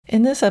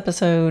In this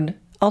episode,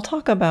 I'll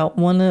talk about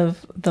one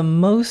of the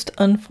most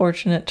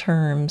unfortunate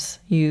terms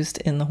used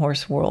in the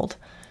horse world,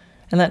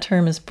 and that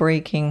term is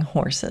breaking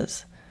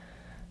horses.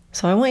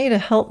 So I want you to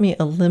help me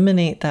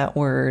eliminate that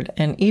word,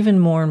 and even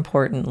more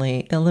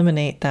importantly,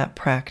 eliminate that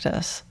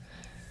practice.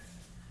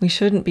 We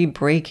shouldn't be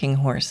breaking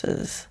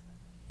horses.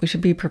 We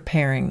should be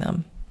preparing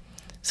them.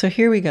 So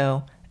here we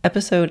go,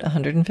 episode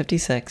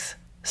 156,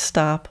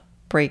 Stop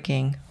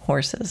Breaking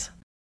Horses.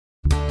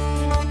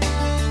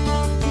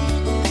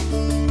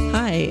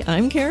 Hi,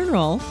 I'm Karen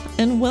Rolfe,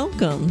 and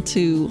welcome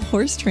to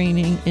Horse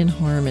Training in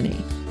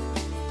Harmony.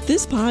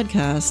 This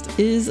podcast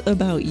is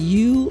about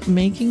you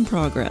making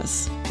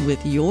progress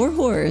with your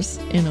horse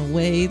in a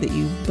way that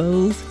you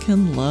both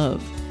can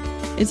love.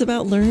 It's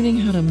about learning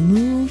how to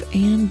move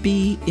and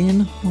be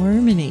in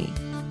harmony.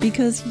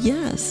 Because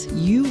yes,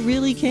 you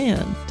really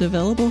can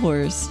develop a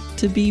horse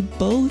to be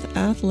both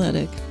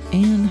athletic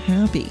and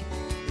happy.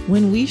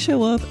 When we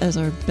show up as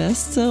our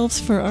best selves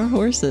for our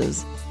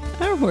horses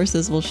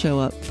will show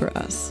up for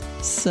us.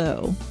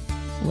 So,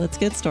 let's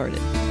get started.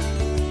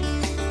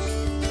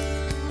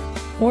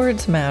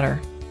 Words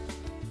matter.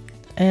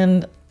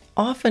 And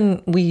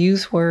often we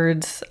use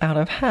words out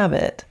of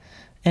habit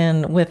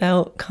and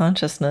without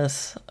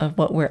consciousness of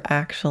what we're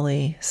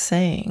actually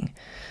saying.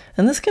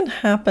 And this can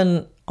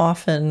happen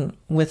often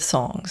with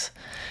songs,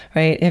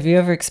 right? Have you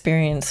ever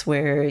experienced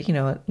where,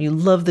 you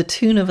love the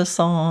tune of a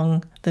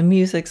song, the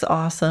music's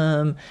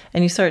awesome,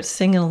 and you start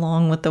singing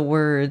along with the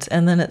words,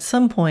 and then at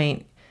some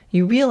point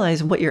you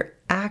realize what you're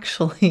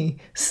actually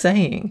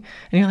saying.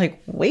 And you're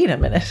like, wait a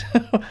minute,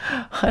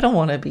 I don't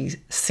want to be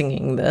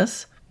singing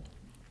this.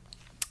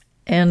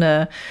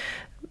 And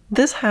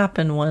this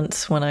happened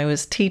once when I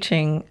was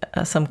teaching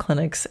some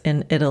clinics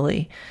in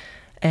Italy,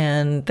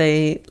 and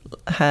they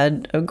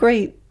had a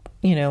great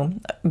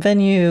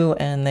venue,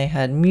 and they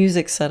had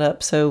music set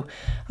up. So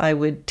I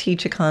would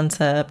teach a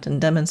concept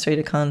and demonstrate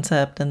a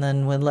concept, and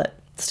then would let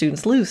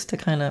students loose to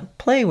kind of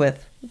play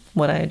with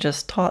what I had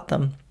just taught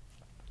them.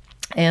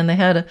 And they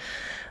had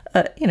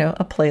a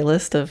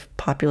playlist of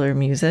popular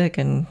music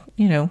and,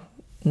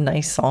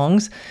 nice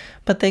songs,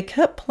 but they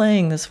kept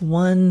playing this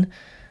one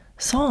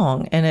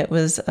song, and it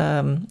was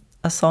a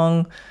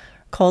song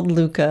called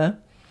Luca,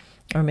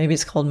 or maybe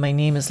it's called My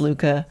Name is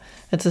Luca.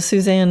 It's a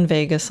Suzanne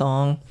Vega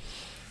song.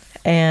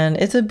 And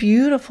it's a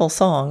beautiful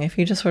song. If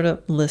you just sort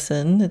of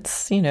listen,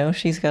 it's,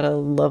 she's got a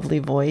lovely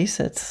voice.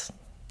 It's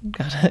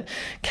got a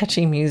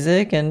catchy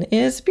music, and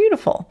it's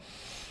beautiful.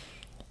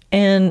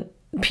 And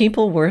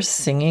people were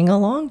singing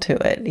along to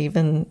it.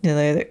 Even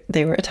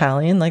they were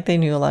Italian, like they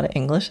knew a lot of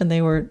English, and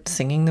they were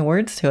singing the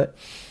words to it.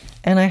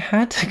 And I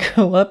had to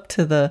go up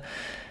to the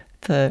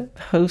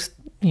host,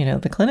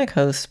 the clinic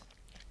host,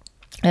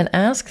 and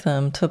ask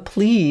them to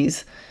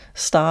please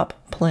stop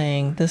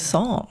playing this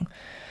song.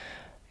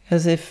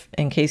 Because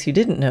in case you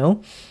didn't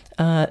know,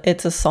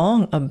 it's a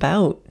song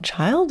about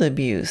child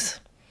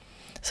abuse.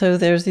 So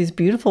there's these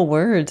beautiful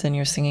words and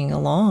you're singing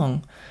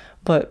along.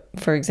 But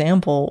for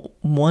example,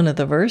 one of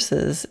the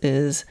verses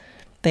is,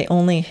 they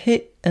only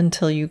hit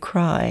until you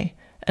cry.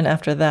 And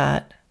after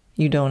that,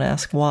 you don't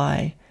ask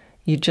why.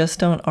 You just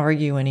don't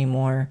argue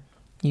anymore.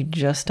 You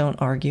just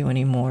don't argue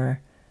anymore.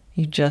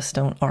 You just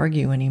don't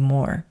argue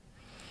anymore.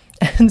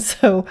 And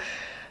so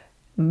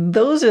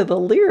those are the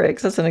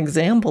lyrics. That's an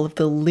example of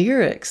the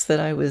lyrics that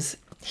I was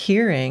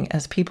hearing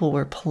as people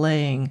were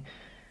playing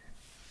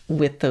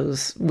with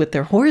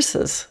their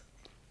horses.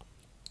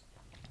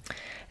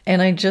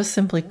 And I just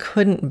simply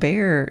couldn't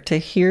bear to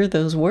hear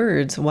those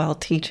words while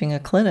teaching a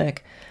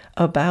clinic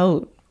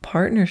about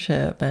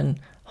partnership and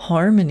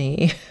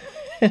harmony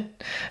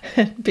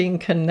and being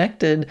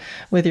connected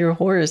with your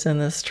horse in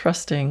this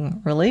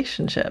trusting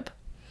relationship.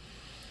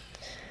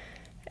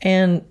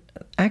 And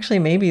actually,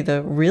 maybe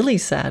the really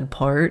sad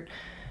part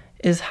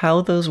is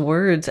how those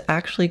words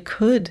actually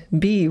could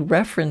be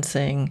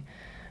referencing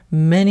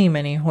many,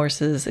 many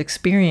horses'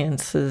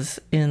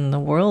 experiences in the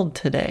world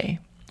today,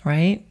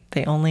 right?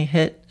 They only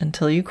hit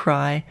until you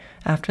cry.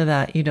 After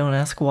that, you don't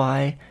ask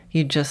why.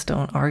 You just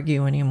don't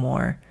argue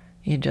anymore.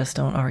 You just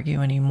don't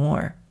argue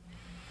anymore.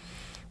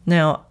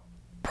 Now,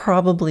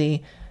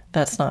 probably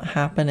that's not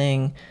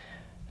happening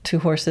to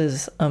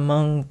horses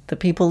among the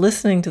people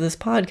listening to this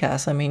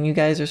podcast. I mean, you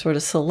guys are sort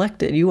of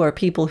selected. You are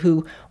people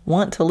who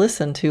want to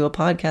listen to a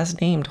podcast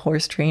named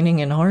Horse Training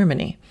in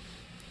Harmony.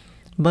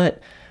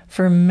 But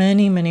for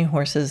many, many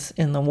horses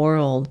in the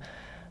world,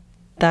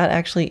 that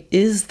actually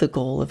is the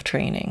goal of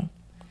training.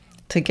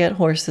 To get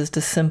horses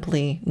to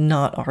simply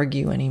not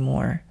argue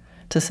anymore,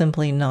 to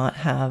simply not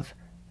have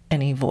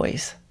any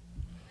voice.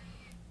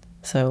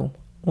 So,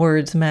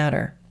 words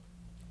matter.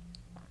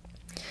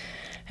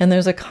 And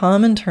there's a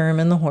common term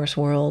in the horse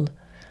world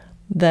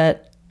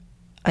that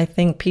I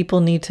think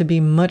people need to be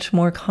much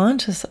more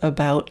conscious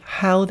about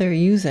how they're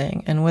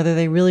using and whether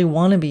they really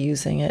want to be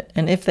using it.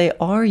 And if they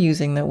are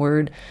using the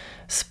word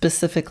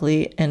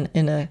specifically and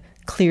in a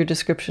clear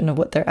description of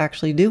what they're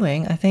actually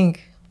doing, I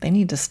think they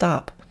need to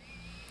stop.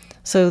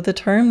 So the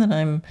term that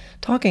I'm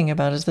talking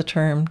about is the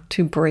term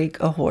to break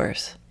a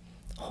horse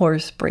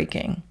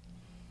breaking.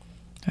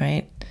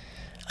 right?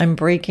 I'm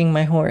breaking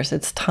my horse.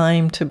 It's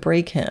time to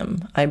break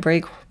him. I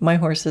break my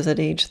horses at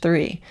age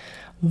 3.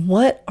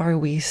 What are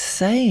we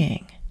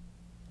saying?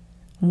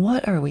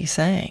 What are we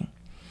saying?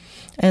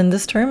 And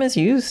this term is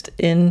used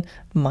in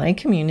my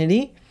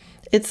community.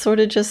 It's sort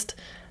of just,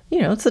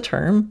 it's a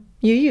term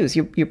you use.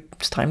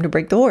 It's time to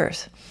break the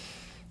horse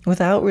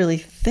without really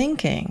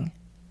thinking,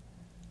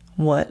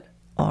 what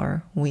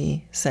are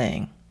we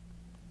saying?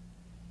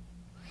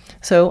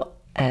 So,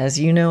 as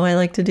you know, I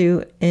like to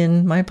do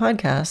in my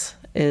podcasts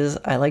is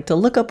I like to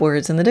look up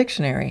words in the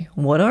dictionary.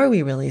 What are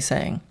we really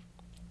saying?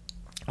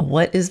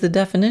 What is the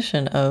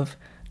definition of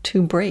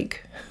to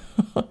break?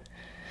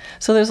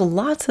 So there's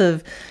lots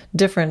of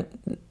different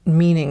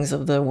meanings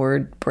of the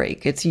word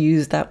break.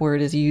 That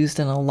word is used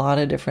in a lot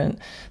of different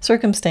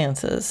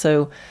circumstances.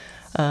 So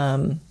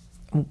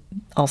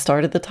I'll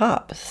start at the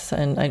top,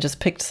 and I just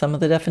picked some of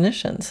the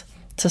definitions.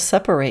 To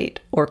separate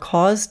or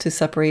cause to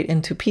separate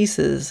into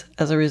pieces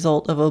as a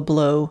result of a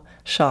blow,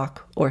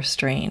 shock, or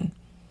strain.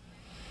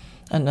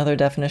 Another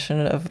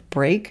definition of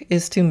break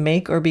is to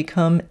make or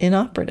become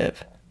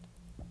inoperative.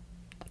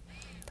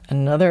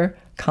 Another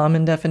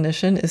common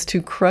definition is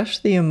to crush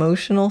the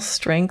emotional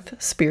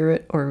strength,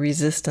 spirit, or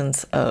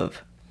resistance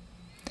of.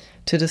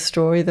 To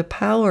destroy the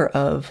power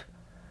of,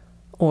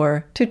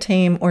 or to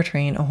tame or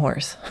train a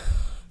horse.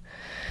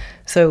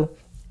 So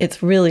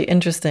it's really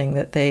interesting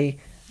that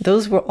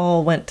those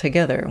all went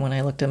together when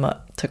I looked them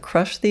up. To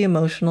crush the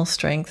emotional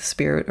strength,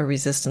 spirit, or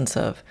resistance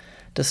of.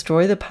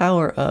 Destroy the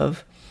power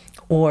of,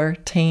 or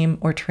tame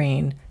or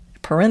train,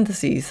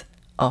 parentheses,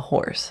 a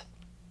horse.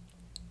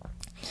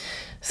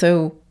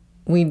 So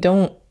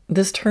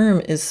this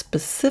term is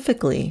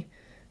specifically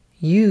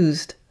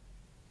used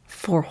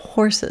for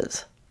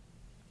horses.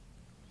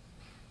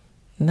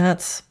 And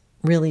that's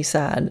really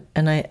sad.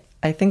 And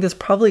I think this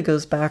probably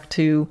goes back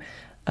to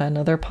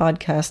another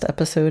podcast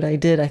episode I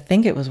did. I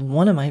think it was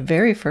one of my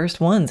very first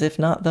ones, if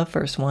not the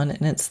first one,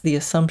 and it's the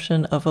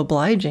assumption of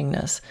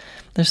obligingness.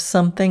 There's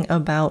something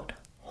about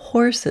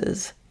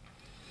horses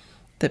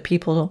that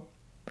people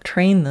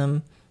train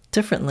them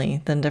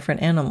differently than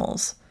different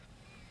animals.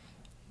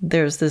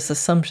 There's this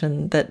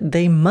assumption that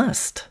they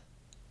must.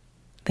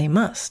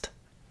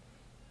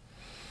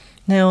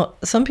 Now,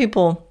 some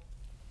people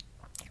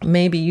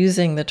may be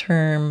using the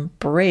term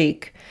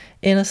break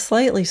in a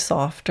slightly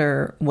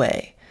softer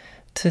way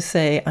to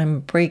say,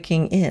 I'm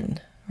breaking in,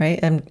 right?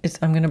 I'm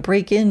going to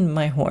break in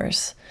my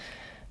horse.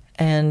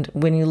 And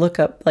when you look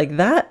up like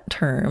that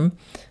term,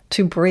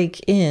 to break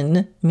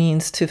in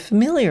means to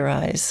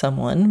familiarize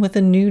someone with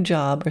a new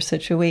job or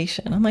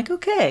situation. I'm like,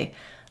 okay,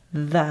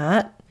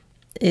 that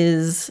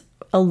is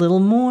a little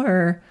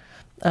more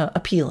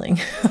appealing,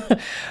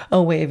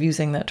 a way of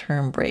using that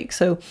term break.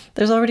 So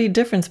there's already a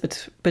difference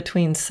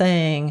between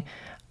saying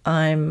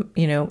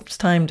it's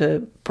time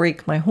to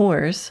break my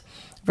horse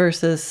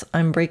versus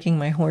I'm breaking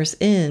my horse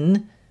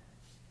in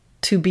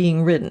to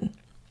being ridden.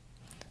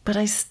 But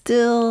I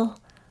still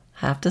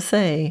have to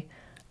say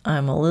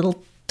I'm a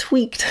little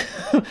tweaked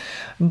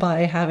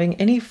by having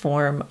any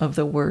form of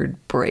the word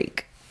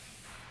break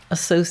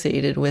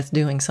associated with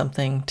doing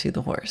something to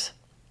the horse.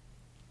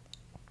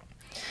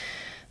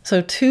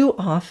 So too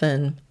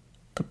often,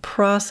 the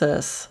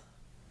process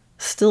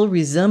still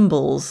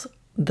resembles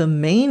the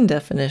main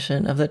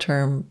definition of the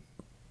term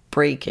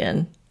break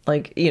in.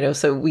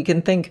 So we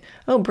can think,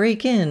 oh,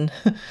 break in,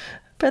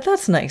 but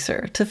that's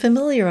nicer, to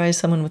familiarize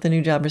someone with a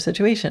new job or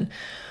situation.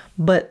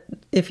 But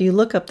if you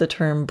look up the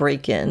term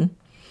break in,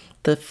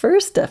 the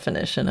first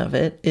definition of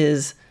it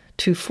is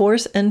to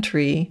force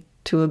entry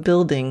to a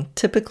building,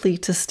 typically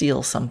to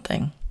steal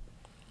something.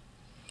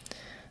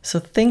 So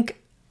think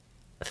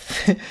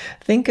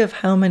of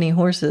how many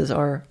horses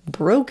are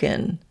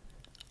broken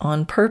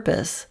on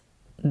purpose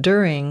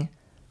during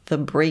the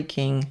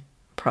breaking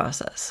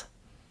process.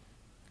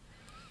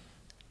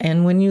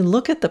 And when you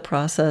look at the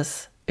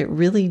process, it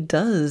really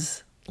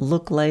does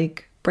look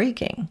like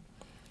breaking.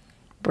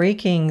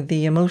 Breaking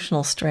the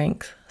emotional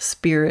strength,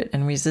 spirit,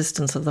 and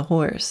resistance of the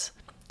horse.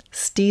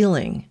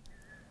 Stealing.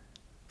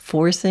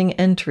 Forcing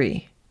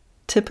entry,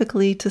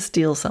 typically to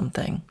steal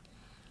something.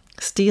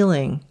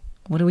 Stealing.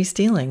 What are we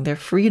stealing? Their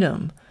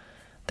freedom,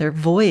 their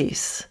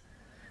voice,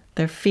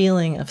 their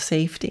feeling of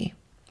safety.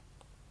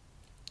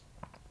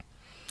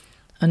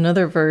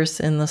 Another verse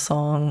in the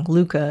song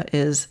Luca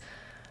is,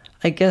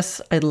 I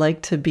guess I'd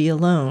like to be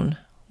alone,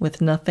 with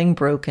nothing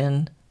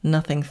broken,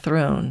 nothing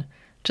thrown.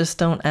 Just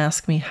don't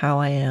ask me how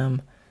I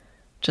am.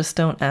 Just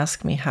don't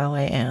ask me how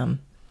I am.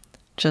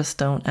 Just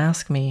don't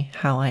ask me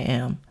how I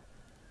am.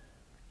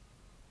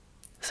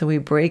 So we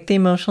break the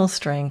emotional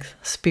strength,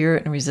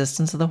 spirit, and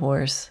resistance of the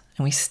horse,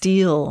 and we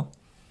steal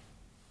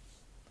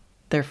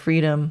their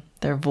freedom,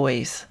 their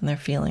voice, and their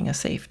feeling of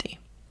safety.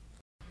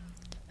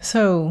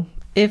 So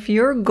if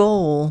your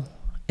goal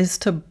is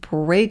to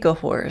break a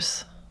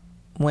horse,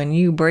 when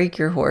you break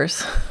your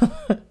horse,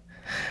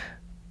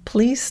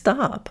 please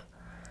stop.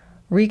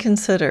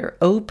 Reconsider.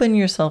 Open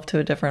yourself to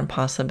a different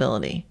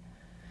possibility.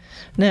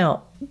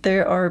 Now,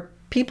 there are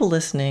people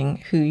listening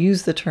who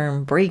use the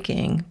term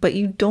breaking, but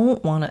you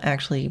don't want to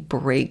actually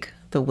break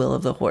the will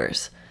of the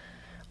horse,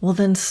 well,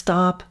 then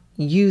stop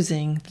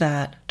using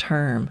that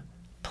term,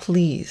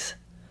 please.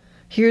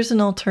 Here's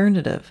an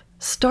alternative.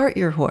 Start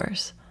your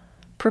horse.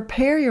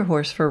 Prepare your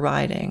horse for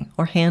riding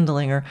or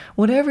handling or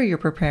whatever you're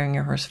preparing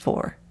your horse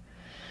for.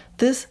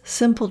 This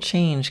simple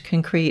change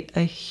can create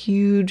a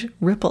huge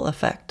ripple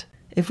effect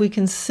if we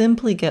can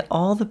simply get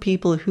all the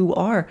people who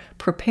are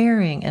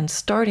preparing and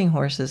starting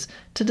horses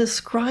to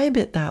describe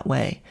it that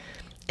way,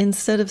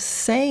 instead of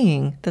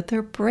saying that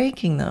they're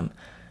breaking them.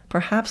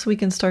 Perhaps we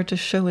can start to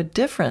show a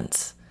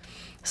difference.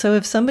 So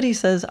if somebody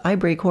says, I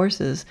break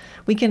horses,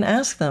 we can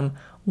ask them,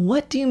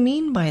 what do you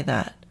mean by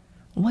that?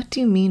 What do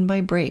you mean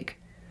by break?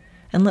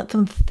 And let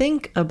them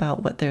think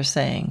about what they're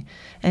saying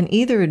and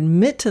either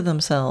admit to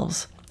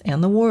themselves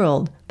and the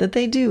world that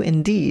they do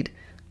indeed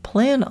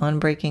plan on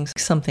breaking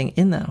something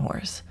in that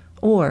horse,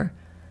 or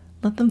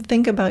let them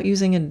think about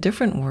using a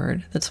different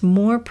word that's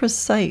more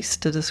precise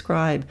to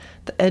describe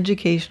the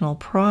educational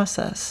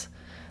process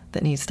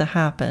that needs to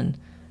happen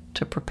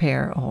to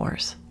prepare a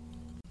horse.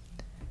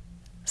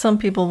 Some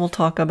people will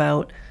talk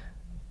about,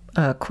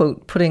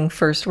 quote, putting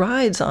first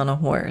rides on a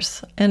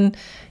horse. And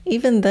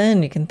even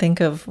then you can think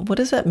of, what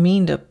does that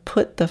mean to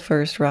put the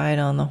first ride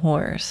on the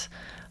horse?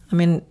 I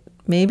mean,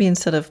 maybe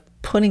instead of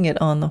putting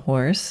it on the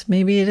horse,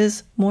 maybe it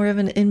is more of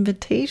an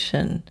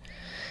invitation.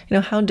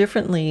 How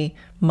differently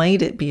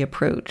might it be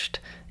approached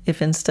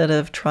if instead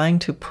of trying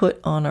to put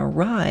on a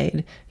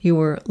ride, you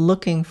were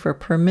looking for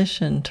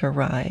permission to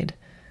ride,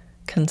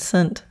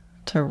 consent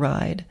to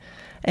ride?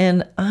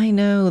 And I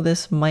know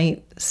this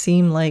might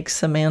seem like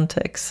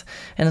semantics,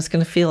 and it's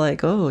going to feel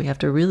like, oh, you have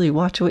to really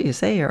watch what you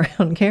say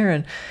around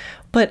Karen.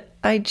 But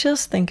I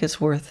just think it's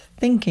worth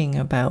thinking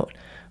about.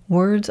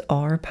 Words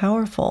are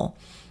powerful.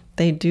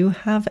 They do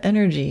have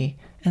energy,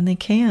 and they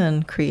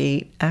can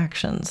create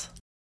actions.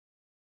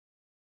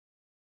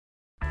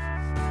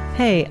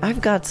 Hey,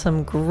 I've got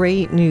some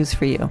great news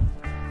for you.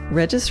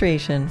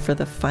 Registration for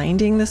the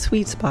Finding the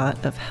Sweet Spot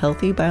of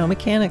Healthy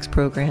Biomechanics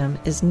program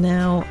is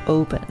now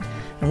open.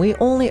 And we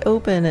only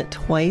open it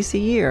twice a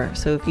year,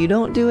 so if you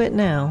don't do it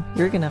now,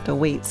 you're going to have to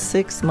wait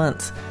 6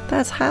 months.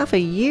 That's half a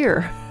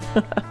year.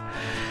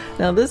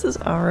 Now, this is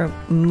our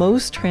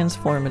most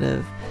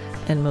transformative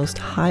and most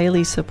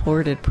highly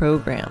supported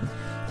program.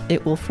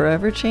 It will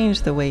forever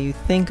change the way you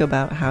think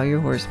about how your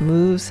horse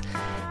moves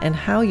and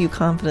how you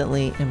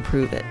confidently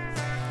improve it.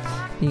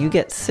 You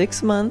get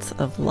 6 months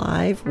of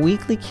live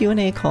weekly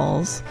Q&A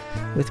calls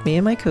with me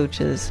and my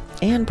coaches,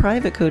 and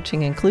private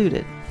coaching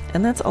included.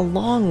 And that's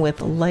along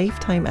with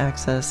lifetime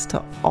access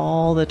to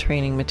all the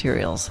training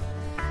materials.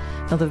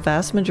 Now, the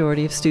vast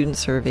majority of students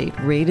surveyed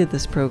rated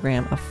this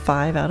program a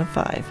 5 out of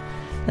 5,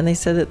 and they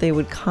said that they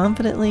would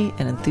confidently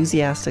and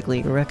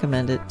enthusiastically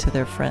recommend it to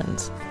their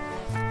friends.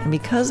 And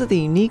because of the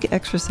unique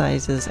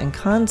exercises and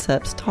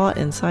concepts taught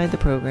inside the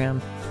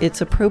program,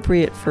 it's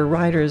appropriate for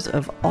riders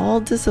of all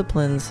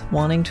disciplines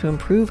wanting to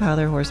improve how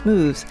their horse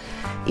moves,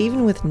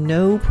 even with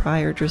no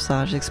prior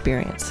dressage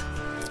experience.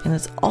 And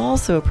it's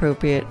also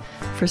appropriate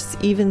for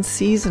even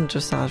seasoned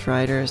dressage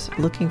riders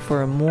looking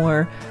for a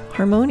more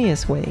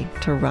harmonious way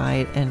to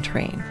ride and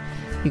train.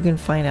 You can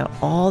find out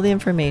all the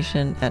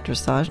information at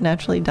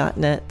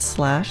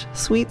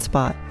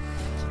dressagenaturally.net/sweetspot.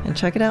 And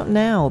check it out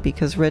now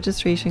because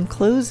registration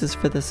closes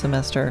for this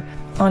semester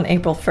on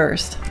April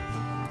 1st.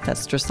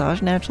 That's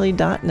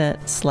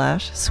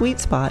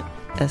dressagenaturally.net/sweetspot,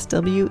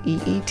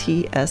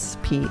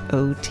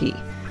 SWEETSPOT.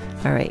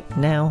 All right,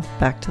 now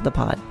back to the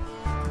pod.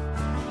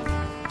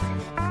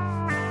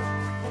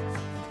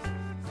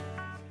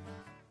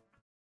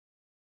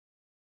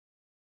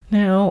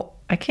 Now,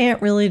 I can't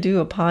really do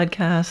a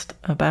podcast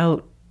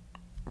about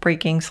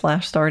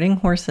breaking/starting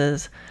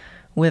horses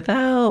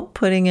without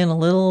putting in a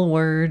little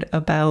word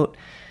about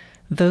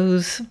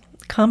those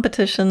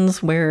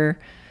competitions where,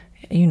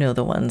 you know,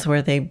 the ones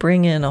where they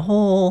bring in a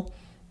whole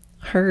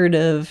herd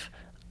of,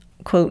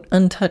 quote,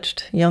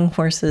 untouched young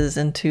horses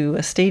into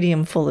a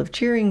stadium full of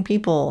cheering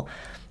people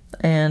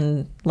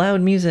and loud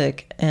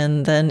music.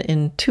 And then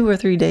in 2 or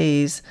 3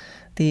 days,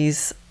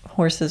 these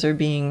horses are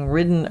being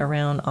ridden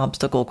around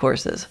obstacle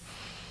courses.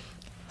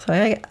 So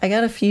I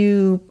got a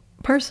few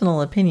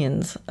personal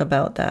opinions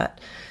about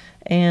that.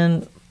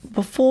 And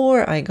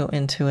before I go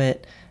into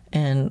it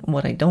and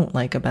what I don't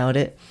like about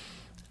it,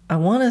 I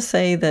want to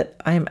say that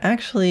I'm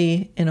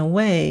actually, in a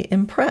way,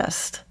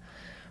 impressed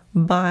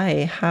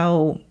by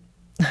how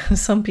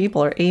some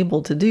people are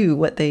able to do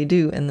what they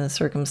do in this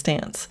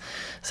circumstance.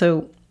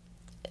 So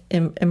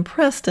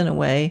impressed in a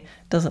way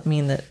doesn't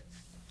mean that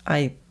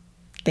I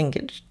think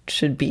it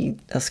should be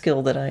a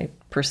skill that I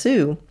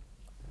pursue,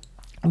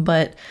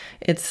 but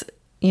it's,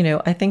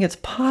 I think it's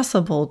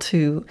possible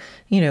to,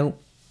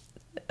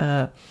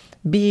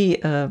 be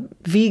a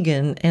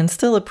vegan and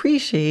still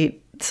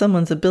appreciate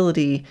someone's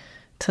ability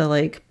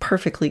to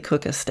perfectly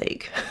cook a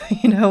steak.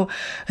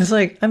 It's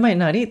like, I might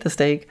not eat the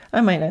steak.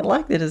 I might not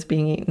like that it's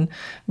being eaten,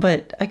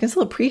 but I can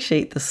still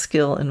appreciate the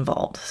skill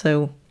involved.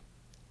 So,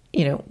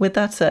 with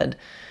that said,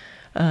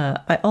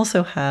 I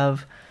also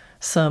have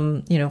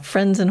some,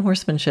 friends in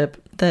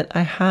horsemanship that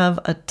I have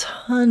a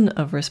ton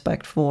of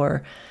respect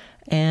for,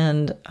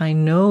 and I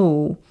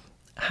know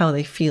how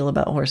they feel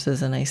about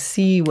horses, and I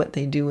see what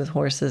they do with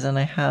horses, and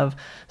I have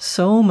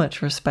so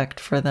much respect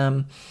for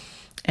them.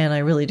 And I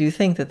really do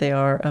think that they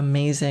are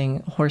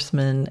amazing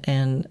horsemen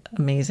and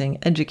amazing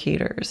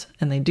educators,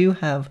 and they do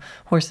have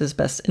horses'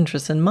 best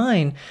interests in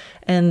mind,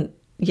 and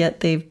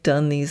yet they've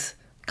done these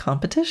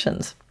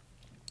competitions.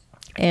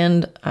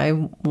 And I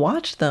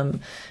watched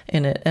them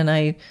in it, and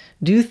I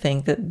do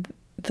think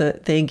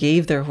that they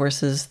gave their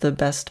horses the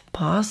best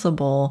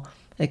possible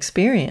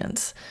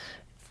experience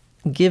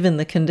given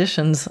the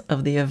conditions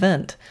of the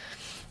event.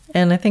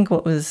 And I think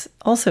what was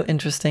also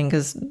interesting,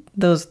 because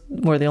those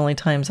were the only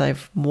times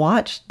I've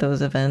watched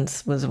those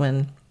events, was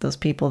when those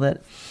people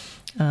that,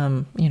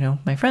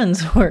 my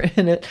friends were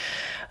in it,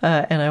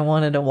 and I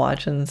wanted to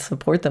watch and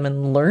support them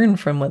and learn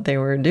from what they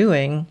were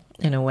doing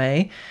in a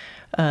way.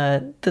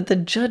 That the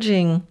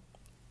judging,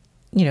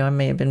 I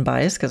may have been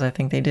biased because I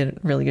think they did a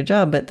really good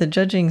job, but the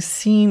judging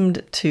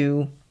seemed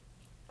to,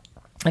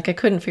 I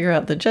couldn't figure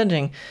out the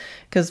judging,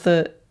 because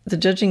the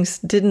judging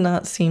did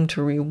not seem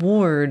to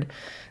reward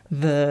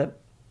the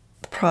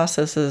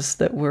processes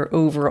that were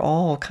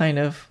overall kind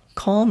of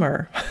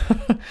calmer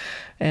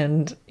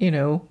and,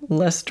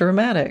 less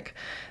dramatic.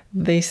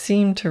 They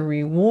seemed to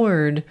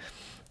reward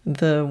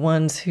the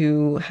ones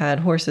who had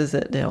horses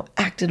that,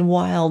 acted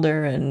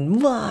wilder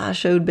and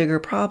showed bigger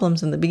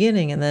problems in the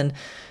beginning. And then,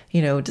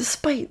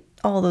 despite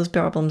all those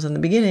problems in the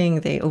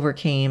beginning, they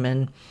overcame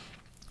and,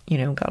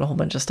 got a whole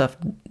bunch of stuff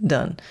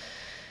done.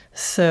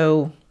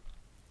 So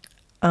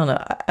I don't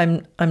know.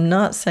 I'm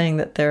not saying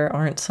that there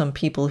aren't some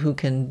people who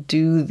can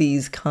do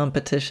these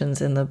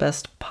competitions in the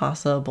best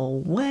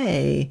possible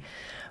way,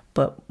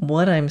 but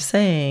what I'm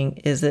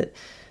saying is that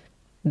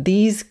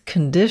these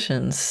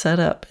conditions set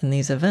up in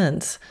these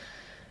events,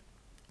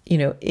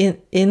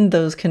 in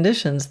those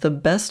conditions, the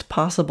best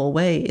possible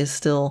way is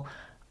still,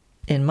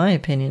 in my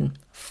opinion,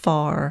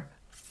 far,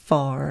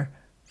 far,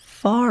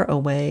 far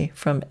away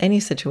from any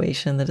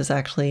situation that is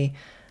actually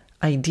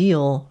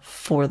ideal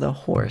for the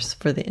horse,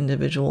 for the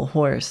individual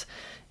horse,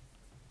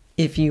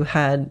 if you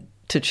had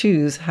to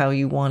choose how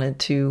you wanted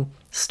to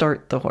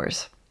start the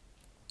horse.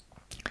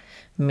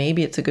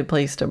 Maybe it's a good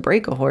place to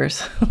break a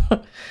horse,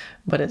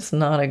 but it's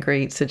not a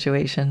great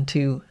situation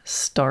to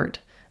start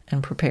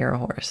and prepare a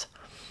horse.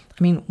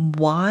 I mean,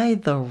 why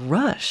the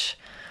rush?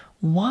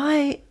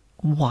 Why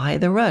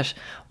the rush?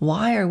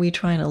 Why are we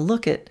trying to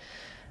look at,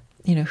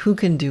 who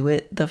can do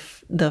it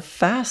the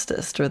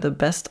fastest or the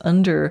best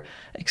under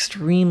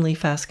extremely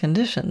fast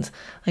conditions?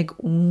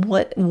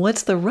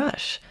 What's the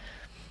rush?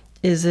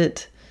 Is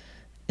it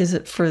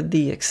for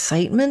the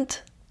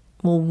excitement?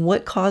 Well,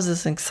 what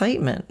causes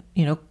excitement?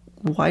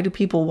 Why do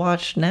people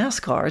watch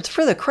NASCAR? It's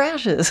for the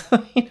crashes.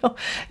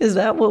 Is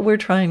that what we're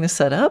trying to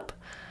set up?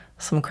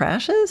 Some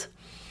crashes?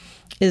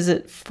 Is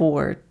it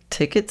for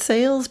ticket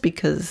sales?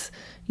 Because,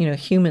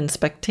 human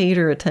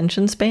spectator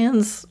attention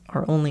spans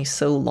are only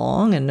so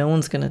long, and no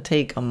one's going to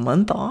take a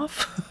month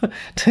off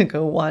to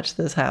go watch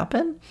this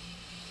happen.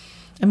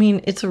 I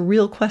mean, it's a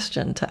real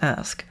question to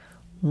ask.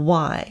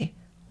 Why?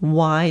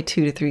 Why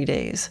 2 to 3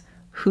 days?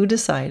 Who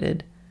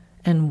decided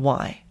and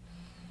why?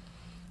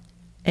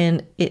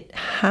 And it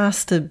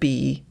has to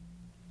be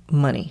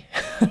money.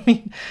 I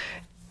mean,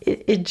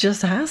 it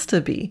just has to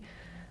be.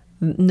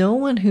 No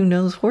one who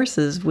knows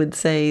horses would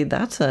say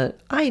that's an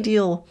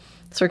ideal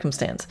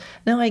circumstance.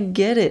 Now, I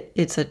get it.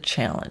 It's a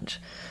challenge.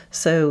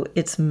 So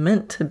it's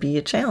meant to be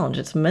a challenge.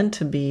 It's meant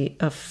to be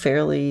a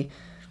fairly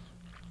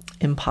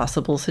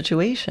impossible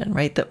situation,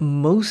 right? That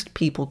most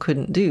people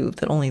couldn't do,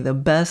 that only the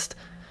best,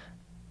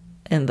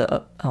 and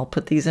I'll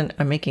put these in,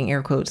 I'm making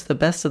air quotes, the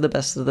best of the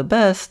best of the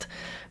best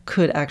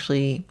could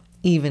actually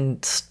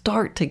even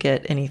start to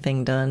get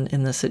anything done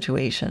in this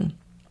situation.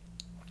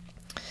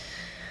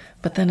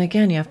 But then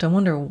again, you have to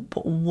wonder,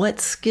 what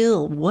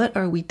skill, what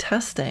are we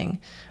testing?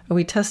 Are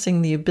we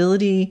testing the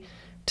ability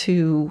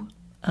to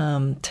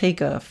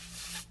take a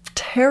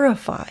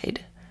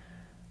terrified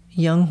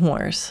young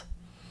horse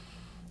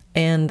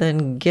and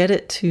then get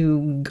it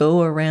to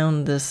go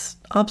around this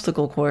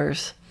obstacle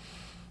course,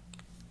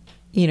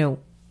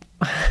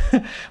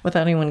 without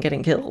anyone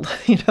getting killed?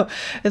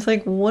 It's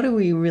like, what are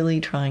we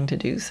really trying to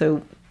do?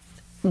 So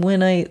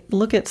when I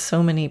look at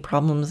so many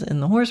problems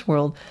in the horse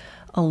world,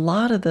 a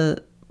lot of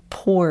the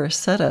poor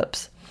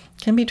setups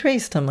can be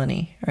traced to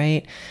money,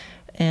 right?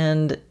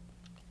 And,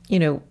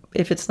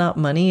 if it's not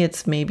money,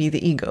 it's maybe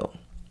the ego,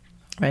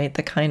 right?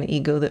 The kind of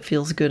ego that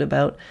feels good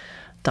about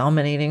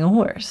dominating a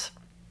horse.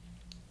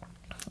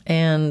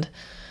 And,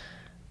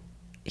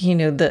 in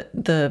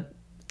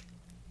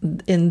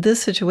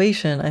this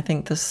situation, I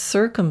think the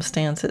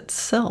circumstance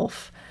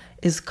itself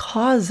is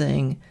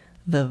causing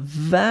the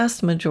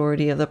vast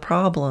majority of the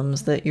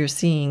problems that you're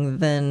seeing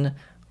then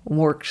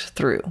worked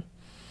through.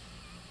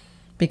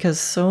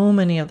 Because so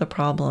many of the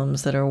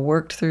problems that are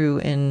worked through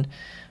in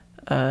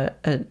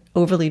an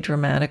overly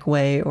dramatic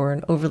way or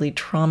an overly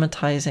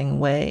traumatizing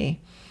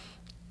way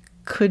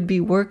could be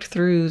worked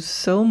through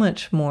so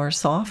much more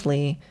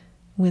softly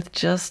with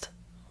just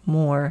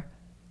more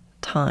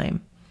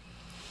time.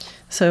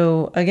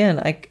 So again,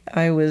 I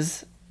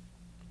kind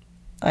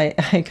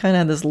of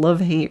had this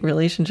love-hate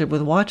relationship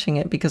with watching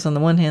it, because on the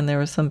one hand, there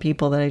were some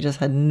people that I just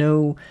had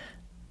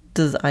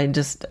I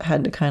just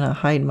had to kind of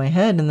hide my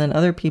head. And then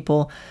other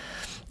people,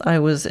 I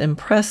was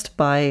impressed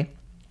by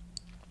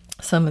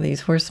some of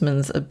these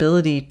horsemen's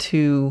ability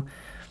to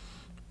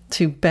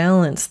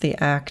balance the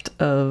act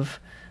of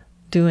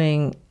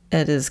doing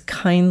it as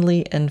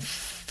kindly and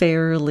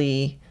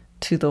fairly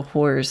to the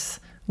horse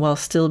while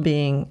still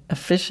being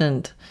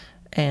efficient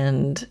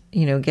and,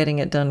 getting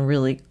it done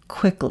really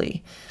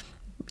quickly,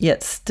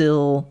 yet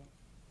still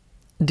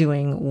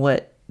doing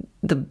what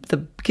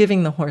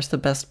giving the horse the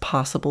best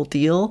possible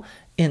deal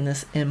in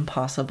this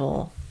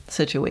impossible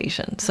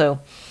situation. So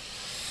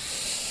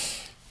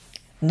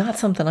not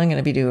something I'm going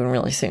to be doing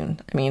really soon.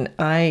 I mean,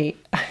 I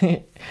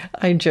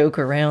joke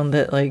around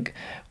that, like,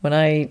 when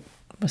I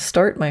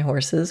start my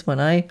horses, when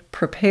I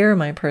prepare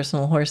my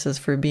personal horses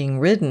for being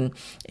ridden,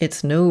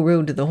 it's no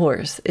road to the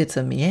horse. It's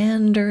a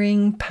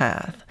meandering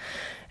path.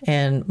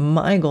 And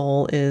my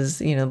goal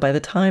is, by the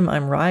time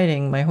I'm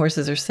riding, my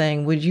horses are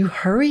saying, would you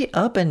hurry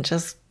up and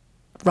just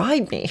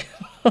ride me?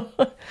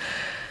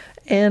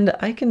 And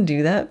I can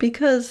do that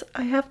because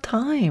I have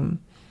time.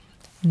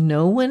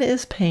 No one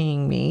is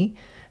paying me.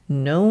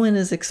 No one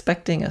is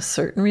expecting a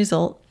certain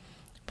result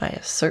by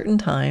a certain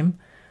time.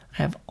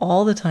 I have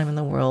all the time in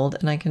the world,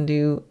 and I can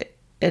do it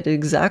at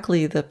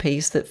exactly the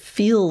pace that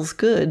feels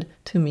good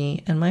to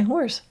me and my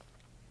horse.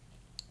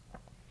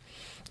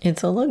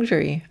 It's a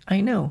luxury,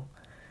 I know.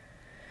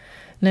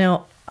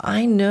 Now,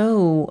 I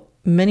know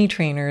many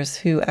trainers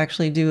who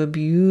actually do a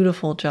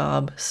beautiful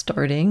job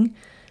starting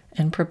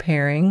and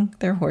preparing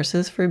their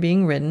horses for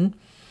being ridden.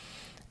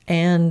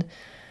 And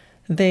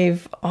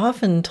they've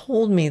often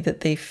told me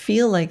that they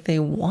feel like they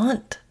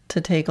want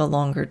to take a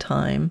longer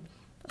time,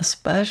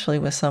 especially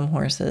with some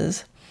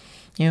horses.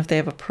 If they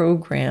have a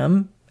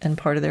program, and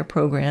part of their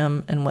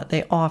program and what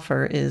they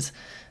offer is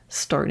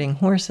starting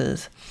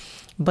horses,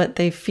 but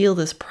they feel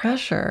this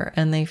pressure,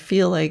 and they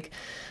feel like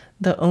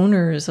the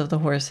owners of the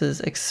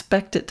horses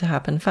expect it to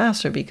happen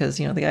faster because,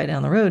 the guy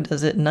down the road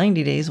does it in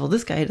 90 days. Well,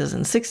 this guy does it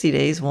in 60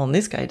 days. Well, and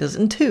this guy does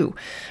it in 2,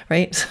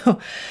 right? So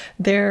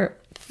they're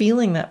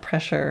feeling that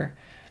pressure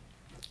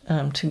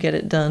to get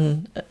it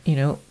done,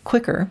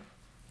 quicker.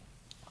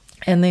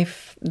 And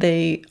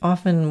they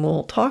often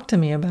will talk to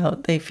me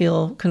about, they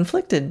feel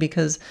conflicted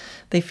because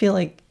they feel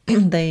like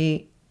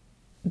the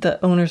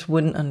owners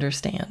wouldn't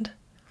understand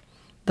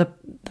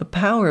the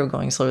power of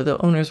going slower.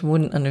 The owners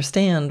wouldn't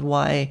understand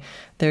why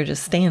they're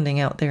just standing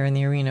out there in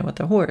the arena with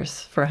the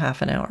horse for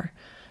half an hour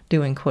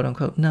doing quote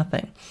unquote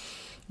nothing.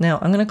 Now,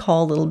 I'm going to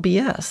call a little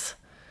BS.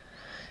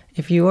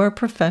 If you are a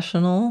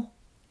professional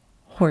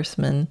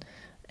horseman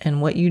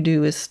and what you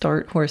do is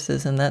start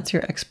horses and that's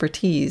your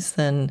expertise,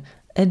 then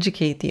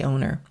educate the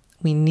owner.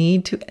 We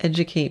need to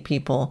educate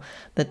people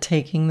that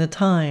taking the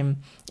time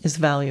is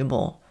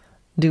valuable.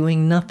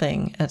 Doing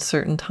nothing at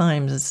certain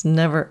times, it's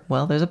never,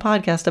 there's a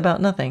podcast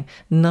about nothing.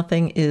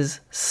 Nothing is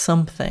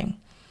something.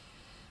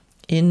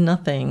 In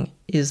nothing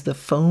is the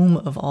foam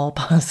of all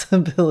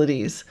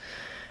possibilities.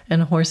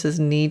 And horses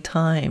need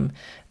time.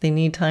 They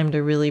need time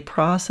to really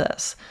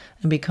process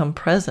and become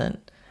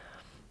present,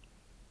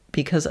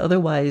 because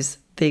otherwise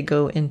they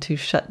go into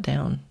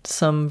shutdown,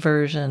 some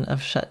version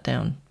of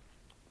shutdown.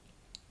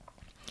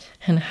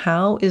 And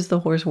how is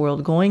the horse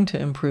world going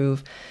to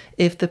improve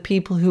if the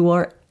people who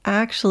are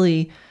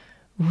actually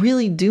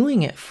really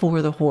doing it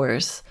for the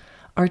horse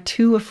are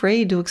too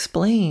afraid to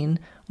explain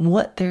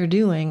what they're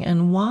doing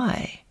and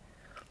why?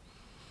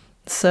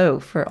 So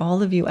for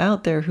all of you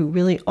out there who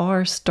really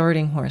are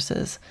starting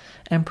horses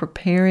and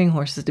preparing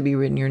horses to be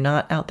ridden, you're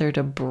not out there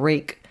to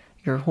break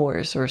your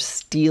horse or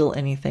steal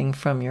anything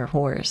from your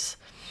horse,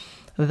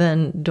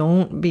 then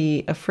don't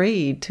be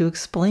afraid to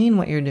explain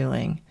what you're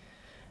doing,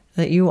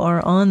 that you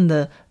are on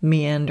the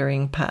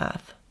meandering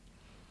path.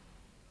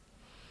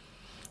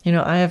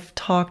 I have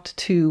talked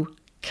to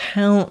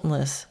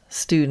countless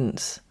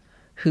students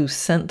who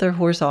sent their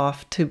horse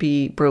off to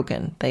be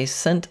broken. They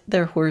sent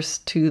their horse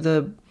to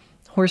the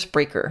horse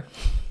breaker.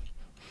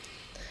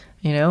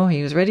 He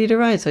was ready to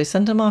ride, so I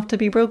sent him off to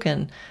be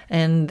broken.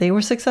 And they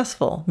were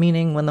successful,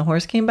 meaning when the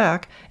horse came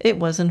back, it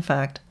was in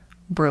fact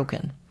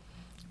broken.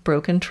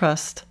 Broken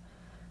trust,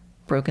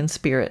 broken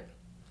spirit.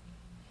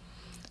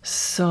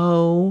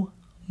 So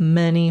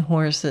many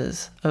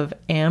horses of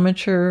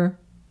amateur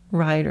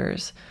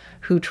riders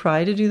who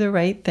try to do the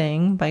right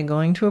thing by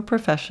going to a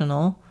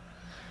professional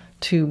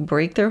to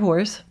break their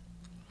horse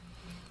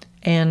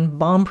and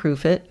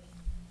bomb-proof it,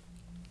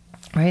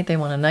 right? They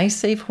want a nice,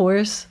 safe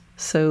horse,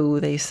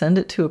 so they send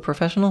it to a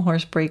professional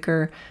horse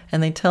breaker,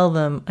 and they tell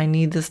them, I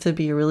need this to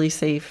be a really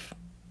safe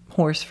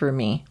horse for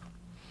me.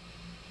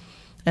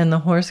 And the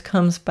horse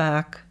comes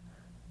back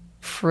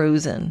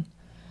frozen.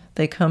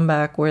 They come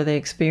back where they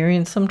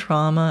experience some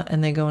trauma,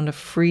 and they go into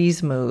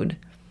freeze mode.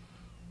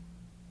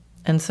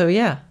 And so,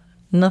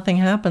 nothing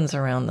happens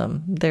around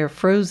them. They're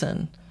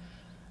frozen.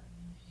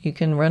 You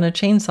can run a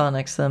chainsaw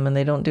next to them and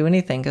they don't do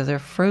anything because they're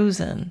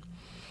frozen.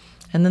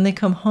 And then they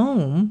come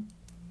home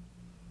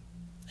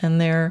and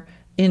they're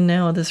in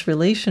now this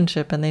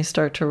relationship and they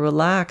start to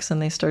relax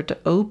and they start to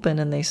open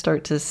and they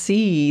start to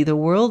see the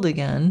world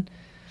again.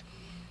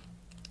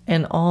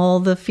 And all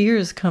the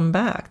fears come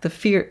back. The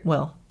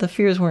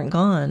fears weren't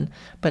gone,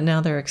 but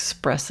now they're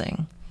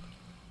expressing.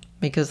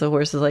 Because the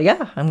horse is like,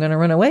 yeah, I'm going to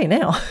run away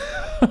now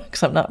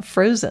because I'm not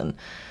frozen.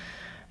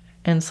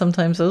 And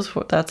sometimes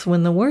that's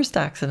when the worst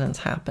accidents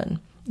happen.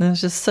 And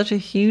there's just such a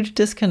huge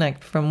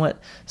disconnect from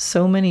what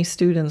so many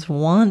students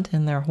want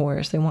in their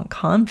horse. They want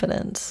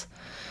confidence.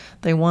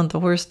 They want the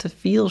horse to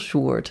feel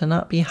sure, to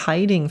not be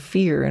hiding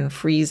fear and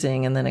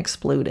freezing and then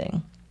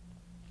exploding.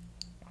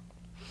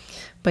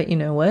 But you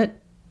know what?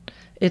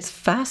 It's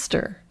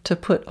faster to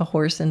put a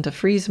horse into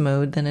freeze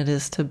mode than it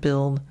is to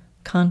build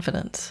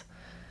confidence.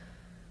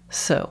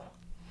 So,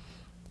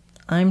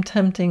 I'm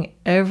tempting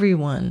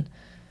everyone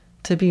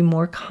to be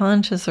more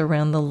conscious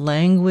around the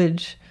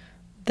language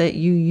that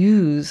you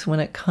use when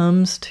it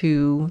comes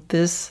to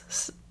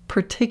this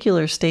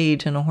particular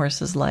stage in a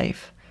horse's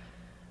life.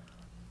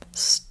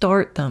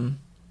 Start them.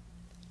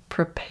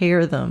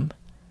 Prepare them.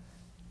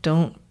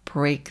 Don't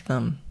break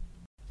them.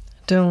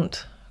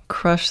 Don't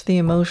crush the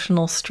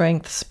emotional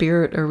strength,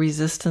 spirit, or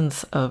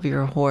resistance of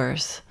your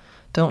horse.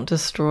 Don't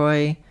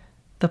destroy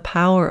the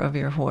power of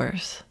your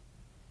horse.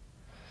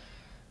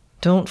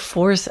 Don't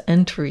force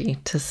entry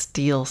to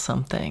steal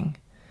something.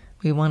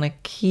 We want to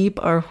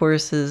keep our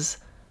horses'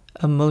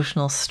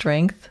 emotional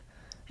strength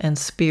and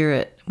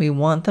spirit. We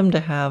want them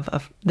to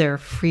have their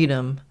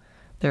freedom,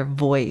 their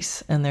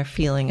voice, and their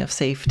feeling of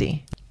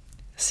safety.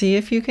 See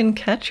if you can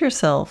catch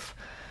yourself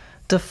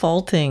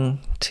defaulting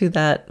to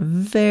that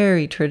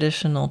very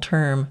traditional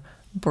term,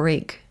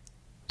 break,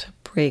 to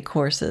break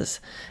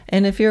horses.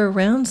 And if you're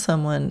around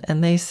someone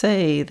and they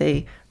say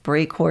they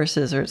break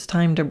horses, or it's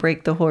time to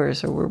break the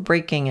horse, or we're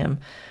breaking him,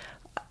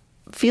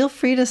 feel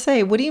free to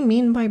say, what do you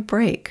mean by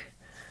break?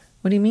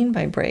 What do you mean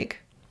by break?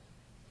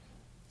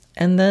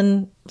 And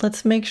then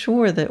let's make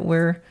sure that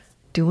we're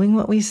doing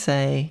what we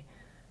say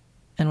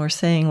and we're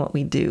saying what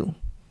we do.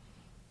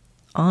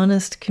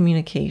 Honest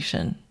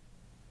communication.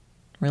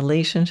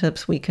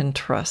 Relationships we can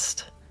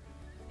trust.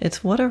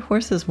 It's what our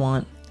horses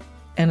want,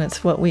 and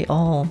it's what we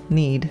all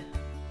need.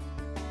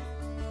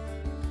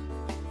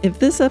 If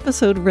this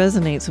episode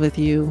resonates with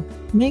you,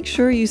 make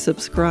sure you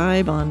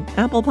subscribe on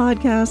Apple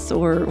Podcasts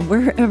or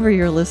wherever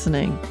you're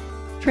listening.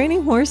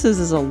 Training horses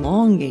is a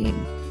long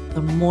game.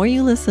 The more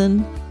you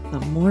listen, the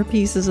more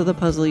pieces of the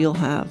puzzle you'll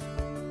have.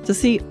 To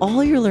see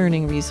all your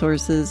learning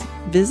resources,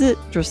 visit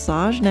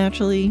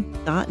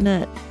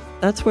dressagenaturally.net.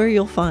 That's where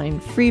you'll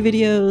find free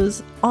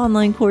videos,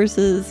 online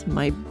courses,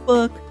 my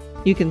book.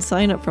 You can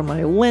sign up for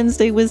my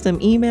Wednesday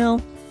Wisdom email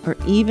or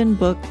even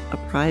book a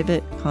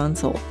private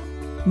consult.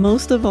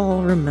 Most of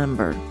all,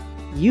 remember,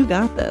 you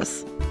got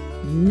this.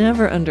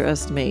 Never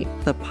underestimate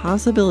the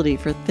possibility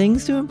for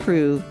things to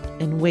improve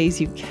in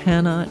ways you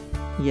cannot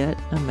yet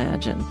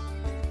imagine.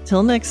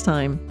 Till next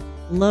time,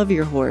 love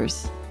your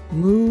horse,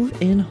 move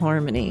in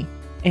harmony,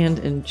 and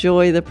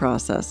enjoy the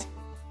process.